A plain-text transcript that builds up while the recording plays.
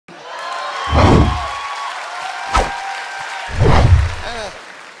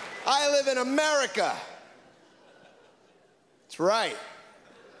live in America. That's right.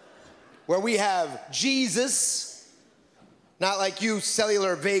 Where we have Jesus, not like you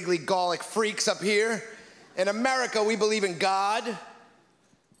cellular, vaguely Gallic freaks up here. In America, we believe in God.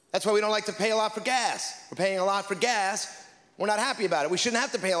 That's why we don't like to pay a lot for gas. We're paying a lot for gas. We're not happy about it. We shouldn't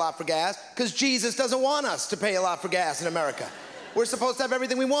have to pay a lot for gas because Jesus doesn't want us to pay a lot for gas in America. We're supposed to have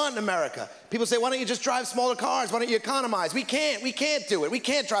everything we want in America. People say, why don't you just drive smaller cars? Why don't you economize? We can't do it. We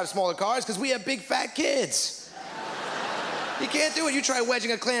can't drive smaller cars because we have big fat kids. You can't do it. You try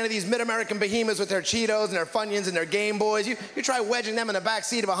wedging a clan of these mid-American behemoths with their Cheetos and their Funyuns and their Game Boys. You try wedging them in the back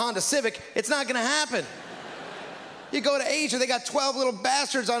seat of a Honda Civic, it's not gonna happen. You go to Asia, they got 12 little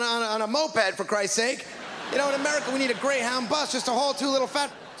bastards on a moped, for Christ's sake. You know, in America, we need a Greyhound bus just to haul two little fat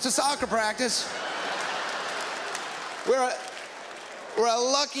to soccer practice. We're a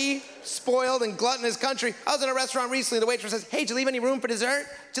lucky, spoiled, and gluttonous country. I was in a restaurant recently, the waitress says, hey, did you leave any room for dessert?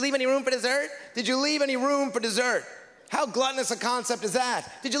 Did you leave any room for dessert? Did you leave any room for dessert? How gluttonous a concept is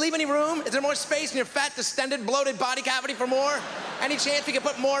that? Did you leave any room? Is there more space in your fat, distended, bloated body cavity for more? Any chance we could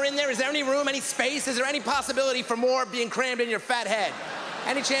put more in there? Is there any room, any space? Is there any possibility for more being crammed in your fat head?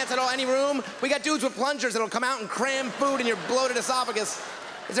 Any chance at all, any room? We got dudes with plungers that'll come out and cram food in your bloated esophagus.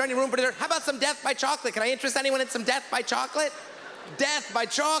 Is there any room for dessert? How about some death by chocolate? Can I interest anyone in some death by chocolate? Death by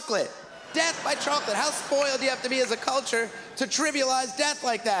chocolate. Death by chocolate. How spoiled do you have to be as a culture to trivialize death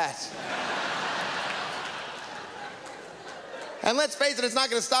like that? And let's face it, it's not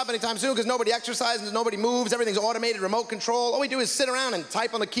gonna stop anytime soon because nobody exercises, nobody moves, everything's automated, remote control. All we do is sit around and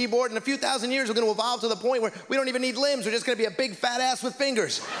type on the keyboard. In a few thousand years, we're gonna evolve to the point where we don't even need limbs. We're just gonna be a big fat ass with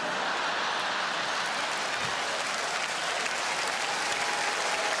fingers.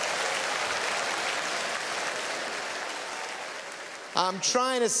 I'm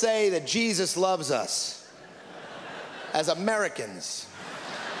trying to say that Jesus loves us as Americans.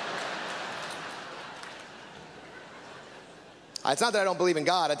 It's not that I don't believe in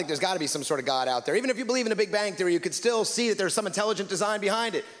God. I think there's got to be some sort of God out there. Even if you believe in the Big Bang Theory, you could still see that there's some intelligent design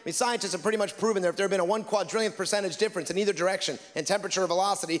behind it. I mean, scientists have pretty much proven that if there had been a 1/4,000,000th percentage difference in either direction in temperature or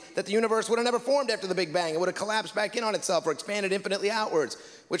velocity, that the universe would have never formed after the Big Bang. It would have collapsed back in on itself or expanded infinitely outwards,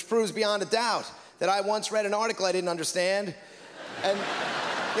 which proves beyond a doubt that I once read an article I didn't understand and,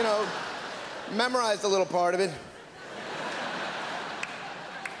 you know, memorized a little part of it.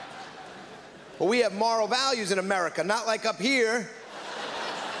 But we have moral values in America, not like up here.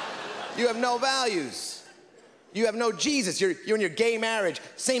 You have no values. You have no Jesus. You're in your gay marriage.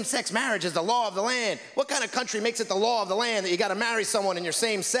 Same-sex marriage is the law of the land. What kind of country makes it the law of the land that you gotta marry someone in your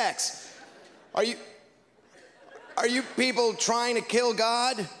same sex? Are you people trying to kill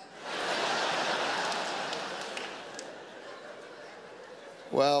God?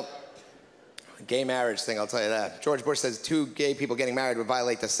 Well, gay marriage thing, I'll tell you that. George Bush says 2 gay people getting married would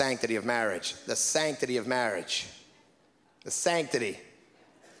violate the sanctity of marriage. The sanctity of marriage. The sanctity.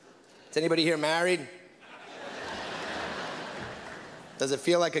 Is anybody here married? Does it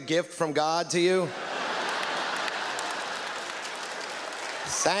feel like a gift from God to you?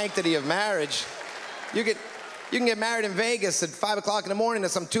 Sanctity of marriage. You can get married in Vegas at 5 o'clock in the morning to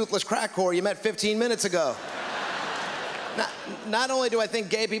some toothless crack whore you met 15 minutes ago. Not only do I think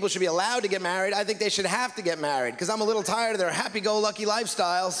gay people should be allowed to get married, I think they should have to get married because I'm a little tired of their happy-go-lucky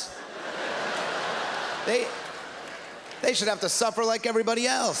lifestyles. They should have to suffer like everybody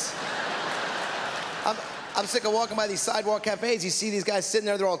else. I'm sick of walking by these sidewalk cafes. You see these guys sitting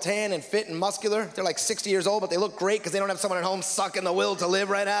there, they're all tan and fit and muscular. They're like 60 years old, but they look great because they don't have someone at home sucking the will to live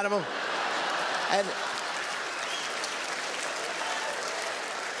right out of them.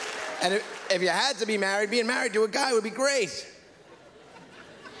 And if you had to be married, being married to a guy would be great.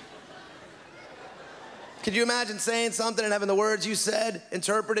 Could you imagine saying something and having the words you said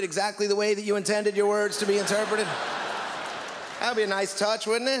interpreted exactly the way that you intended your words to be interpreted? That would be a nice touch,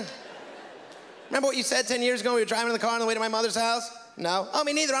 wouldn't it? Remember what you said 10 years ago when we were driving in the car on the way to my mother's house? No? Oh,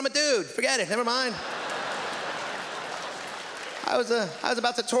 me neither, I'm a dude. Forget it, never mind. I was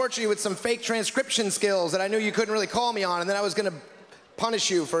about to torture you with some fake transcription skills that I knew you couldn't really call me on, and then I was gonna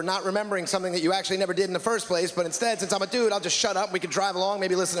punish you for not remembering something that you actually never did in the first place, but instead, since I'm a dude, I'll just shut up, we can drive along,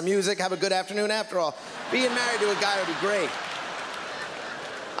 maybe listen to music, have a good afternoon after all. Being married to a guy would be great.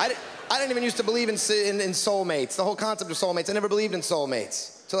 I didn't even used to believe in soulmates, the whole concept of soulmates. I never believed in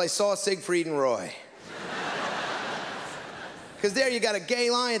soulmates, until I saw Siegfried and Roy. Because there you got a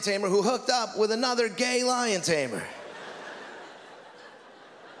gay lion tamer who hooked up with another gay lion tamer.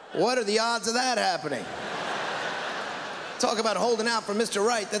 What are the odds of that happening? Talk about holding out for Mr.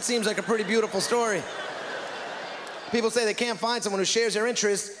 Right. That seems like a pretty beautiful story. People say they can't find someone who shares their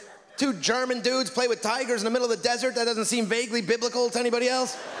interests. 2 German dudes play with tigers in the middle of the desert. That doesn't seem vaguely biblical to anybody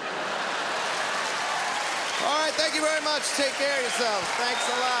else? Thank you very much. Take care of yourselves. Thanks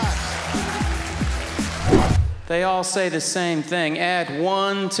a lot. They all say the same thing. Add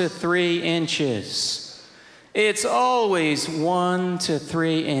 1 to 3 inches. It's always 1 to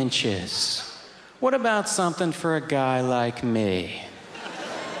 3 inches. What about something for a guy like me,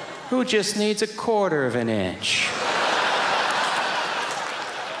 who just needs 1/4 of an inch?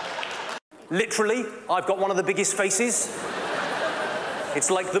 Literally, I've got one of the biggest faces.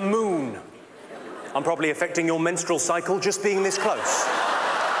 It's like the moon. I'm probably affecting your menstrual cycle just being this close.